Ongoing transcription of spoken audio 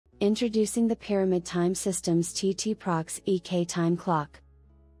Introducing the Pyramid Time Systems TTPROXEK Time Clock.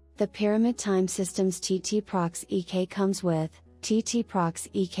 The Pyramid Time Systems TTPROXEK comes with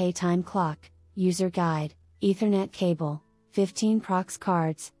TTPROXEK Time Clock, User Guide, Ethernet cable, 15 prox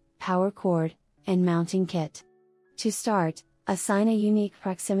cards, power cord, and mounting kit. To start, assign a unique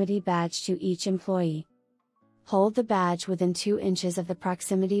proximity badge to each employee. Hold the badge within 2 inches of the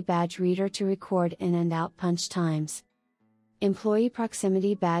proximity badge reader to record in and out punch times. Employee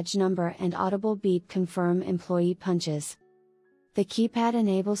proximity badge number and audible beep confirm employee punches. The keypad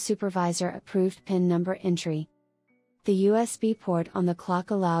enables supervisor-approved PIN number entry. The USB port on the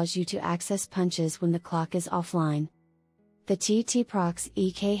clock allows you to access punches when the clock is offline. The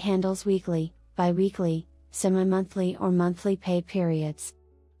TTPROXEK handles weekly, bi-weekly, semi-monthly or monthly pay periods.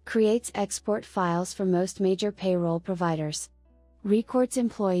 Creates export files for most major payroll providers. Records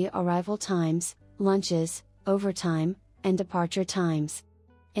employee arrival times, lunches, overtime, and departure times.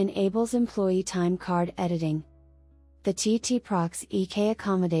 Enables employee time card editing. The TTPROXEK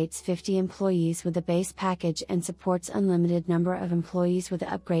accommodates 50 employees with the base package and supports unlimited number of employees with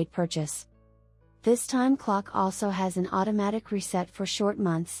the upgrade purchase. This time clock also has an automatic reset for short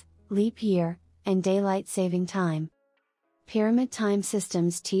months, leap year, and daylight saving time. Pyramid Time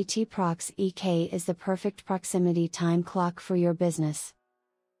Systems TTPROXEK is the perfect proximity time clock for your business.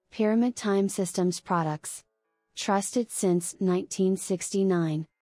 Pyramid Time Systems products. Trusted since 1969.